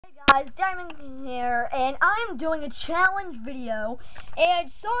guys, Diamond here, and I'm doing a challenge video, and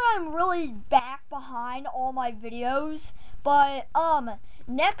sorry I'm really back behind all my videos, but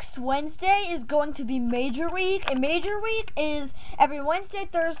next Wednesday is going to be Major Week, and Major Week is every Wednesday,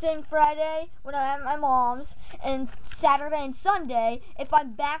 Thursday, and Friday when I'm at my mom's, and Saturday and Sunday. If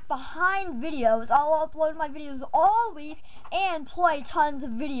I'm back behind videos, I'll upload my videos all week and play tons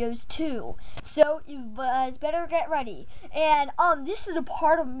of videos too. So you guys better get ready. And this is a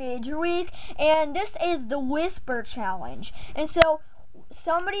part of Major Week, and this is the Whisper Challenge. And so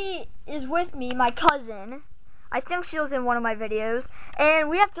somebody is with me, my cousin. I think she was in one of my videos, and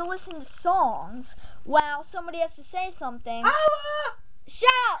we have to listen to songs while somebody has to say something. Shut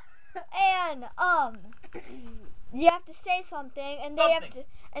up! And you have to say something, and they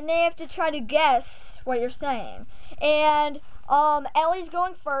have to try to guess what you're saying. And Ellie's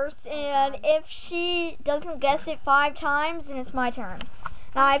going first, and if she doesn't guess it 5 times, then it's my turn.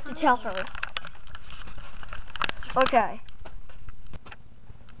 Now I have to tell her. Okay.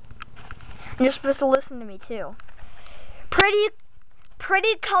 You're supposed to listen to me too. Pretty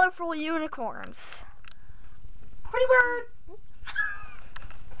colorful unicorns. Pretty bird.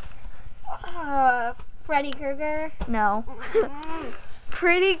 Freddy Krueger. No.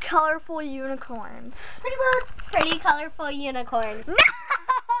 Pretty colorful unicorns. Pretty bird. Pretty colorful unicorns. No! Gosh,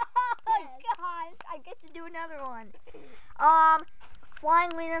 I get to do another one.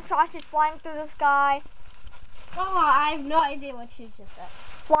 Flying wiener sausage flying through the sky. Oh, I have no idea what you just said.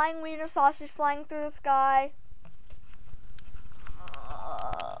 Flying wiener sausage flying through the sky.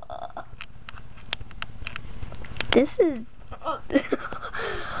 This is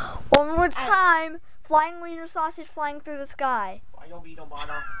one more time. Flying wiener sausage flying through the sky.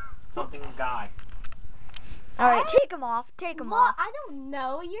 Something guy. All right, take them off. Take them off. I don't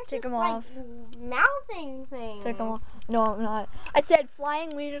know. You're Take just 'em like off. mouthing things. Take them off. No, I'm not. I said flying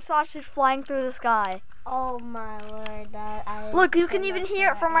wiener sausage flying through the sky. Oh my lord! Look, you can even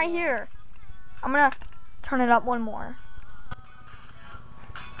hear it from right here. I'm gonna turn it up one more.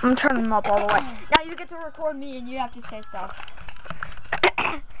 I'm turning them up all the way. Now you get to record me, and you have to say stuff.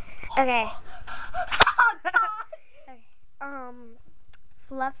 Okay.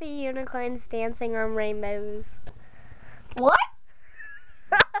 Fluffy unicorns dancing on rainbows. What?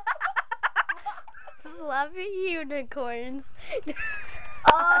 Fluffy unicorns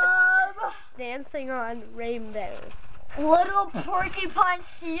dancing on rainbows. Little porcupine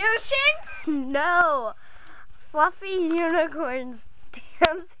sea urchins? No. Fluffy unicorns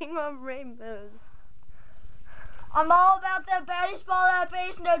dancing on rainbows. I'm all about that baseball, that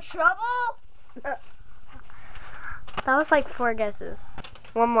base, no trouble. That was like 4 guesses.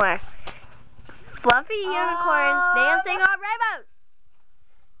 One more. Fluffy unicorns dancing on rainbows.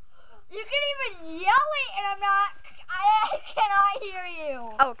 You can even yell it, and I cannot hear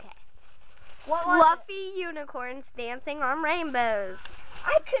you. Okay. What was Fluffy unicorns dancing on rainbows.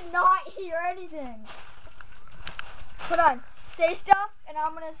 I could not hear anything. Hold on. Say stuff, and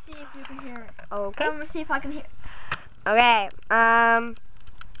I'm gonna see if you can hear it. Okay. I'm gonna see if I can hear. Okay.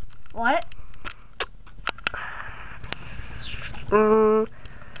 What?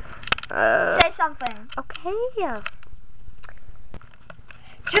 Say something. Okay.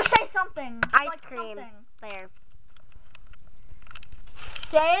 Just say something. Ice like cream. Something. There.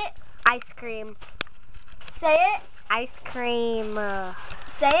 Say it. Ice cream. Say it. Ice cream.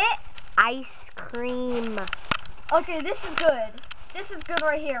 Say it. Ice cream. Okay, this is good. This is good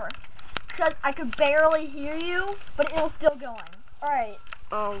right here. Because I could barely hear you, but it was still going. Alright.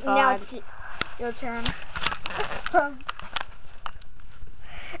 Oh, God. Now it's your turn.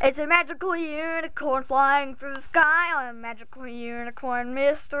 It's a magical unicorn flying through the sky on a magical unicorn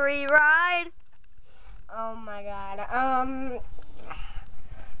mystery ride. Oh, my God.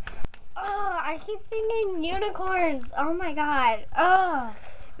 I keep thinking unicorns. Oh, my God.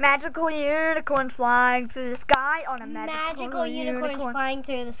 Magical unicorn flying through the sky on a Magical unicorns flying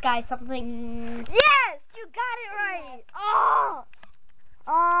through the sky. Something. Yes, you got it right.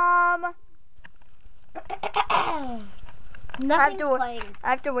 Yes. Nothing's playing. I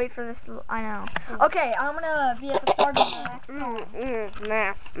have to wait for this. I know. Okay, I'm gonna be at the start of the next song.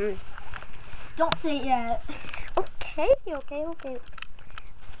 Don't say it yet. Okay.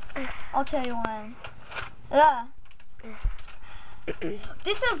 I'll tell you when.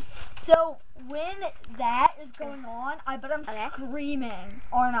 This is so when that is going on, I bet I'm screaming,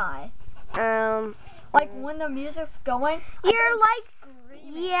 aren't I? Like when the music's going, You're like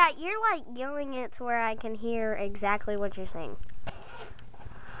screaming. Yeah, you're like yelling it to where I can hear exactly what you're saying.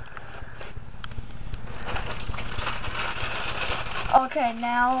 Okay,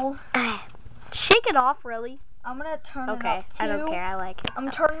 now Shake it off, really. I'm gonna turn it Okay, up too. I don't care. I like it.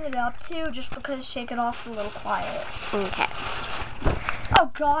 I'm turning it up too, just because Shake It Off's a little quiet. Okay. Oh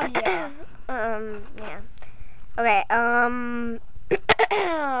God, yeah. Yeah. Okay,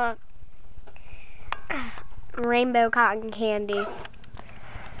 rainbow cotton candy.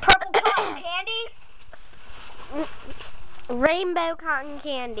 Purple cotton candy. Rainbow cotton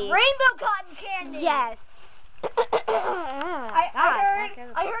candy. Rainbow cotton candy. Yes.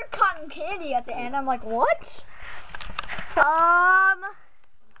 I heard cotton candy at the end. I'm like, what?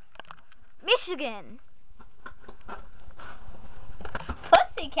 Michigan.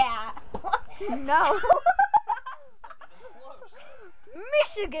 Pussycat. No.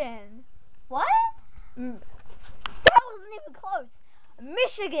 Michigan. What? That wasn't even close.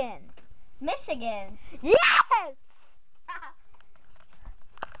 Michigan. Michigan. Yes.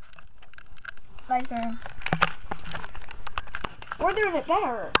 My turn. We're doing it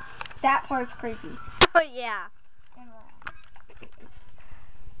better. That part's creepy. Oh yeah.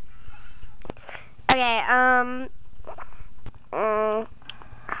 Okay,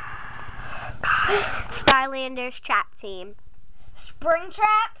 Skylanders Trap Team.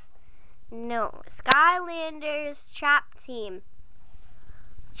 Springtrap. No, Skylanders Trap Team.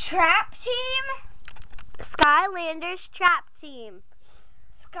 Trap team. Skylanders Trap Team.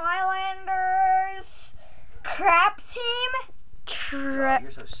 Skylanders. Crap team. Oh,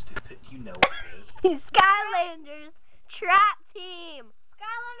 you're so stupid. You know what it is. Skylanders Trap Team.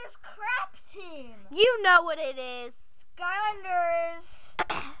 Skylanders crap team. You know what it is. Skylanders.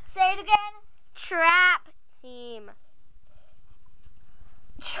 Say it again. Trap Team.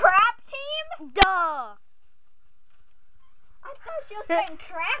 Trap team. Duh. I thought she was saying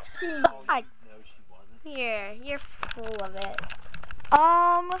crap team. Oh, I- no, she wasn't. Here, you're full of it.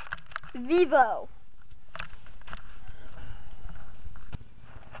 Vivo.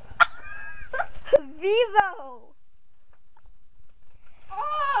 Vivo.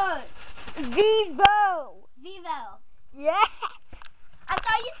 Oh, Vivo. Vivo. Yes. I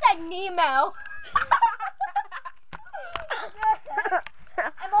thought you said Nemo.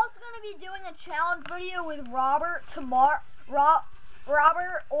 I'm also going to be doing a challenge video with Robert tomorrow.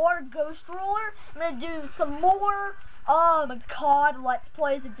 Robert or Ghost Ruler. I'm going to do some more COD Let's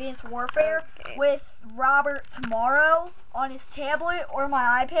Plays Advanced Warfare Okay. with Robert tomorrow on his tablet or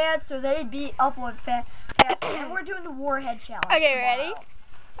my iPad, so they'd be uploaded fast. And we're doing the Warhead challenge. Okay, tomorrow. ready?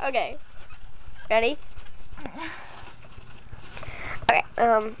 Okay. Ready? Okay,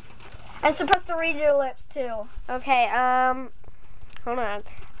 I'm supposed to read your lips too. okay, hold on.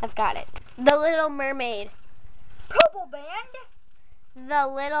 I've got it. The Little Mermaid. Purple Band. The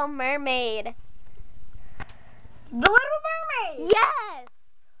Little Mermaid. The Little Mermaid. Yes!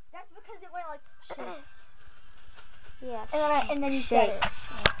 That's because it went like shit. Yes. And then you said it.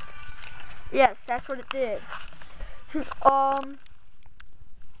 Yes, that's what it did.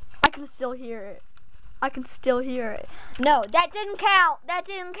 I can still hear it. I can still hear it. No, that didn't count. That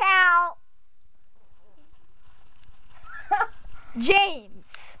didn't count.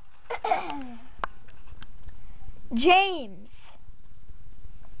 James. James.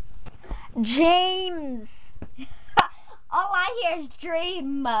 James. All I hear is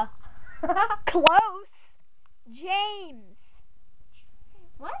dream. Close. James.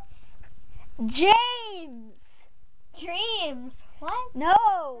 What? James. Dreams. What?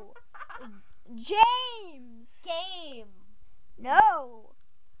 No. James. Game. No.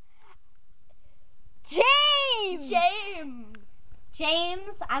 James. James.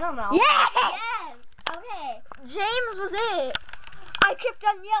 James? I don't know. Yes. Yes. Okay. James was it. I kept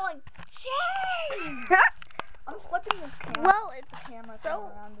on yelling, James. I'm flipping this camera. Well, it's camera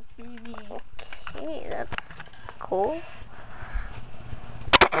so around to see me. okay. That's cool.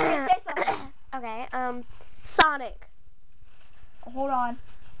 Okay, say something. Okay. Sonic. Hold on.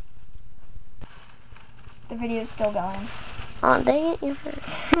 The video's still going. Oh, dang it! You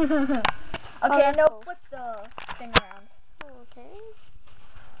first. Okay, that's no, cool. flip the thing around. Okay.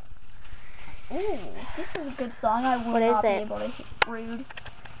 Ooh, this is a good song. I would What is not be it? able to rude.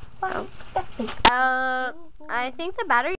 I think the battery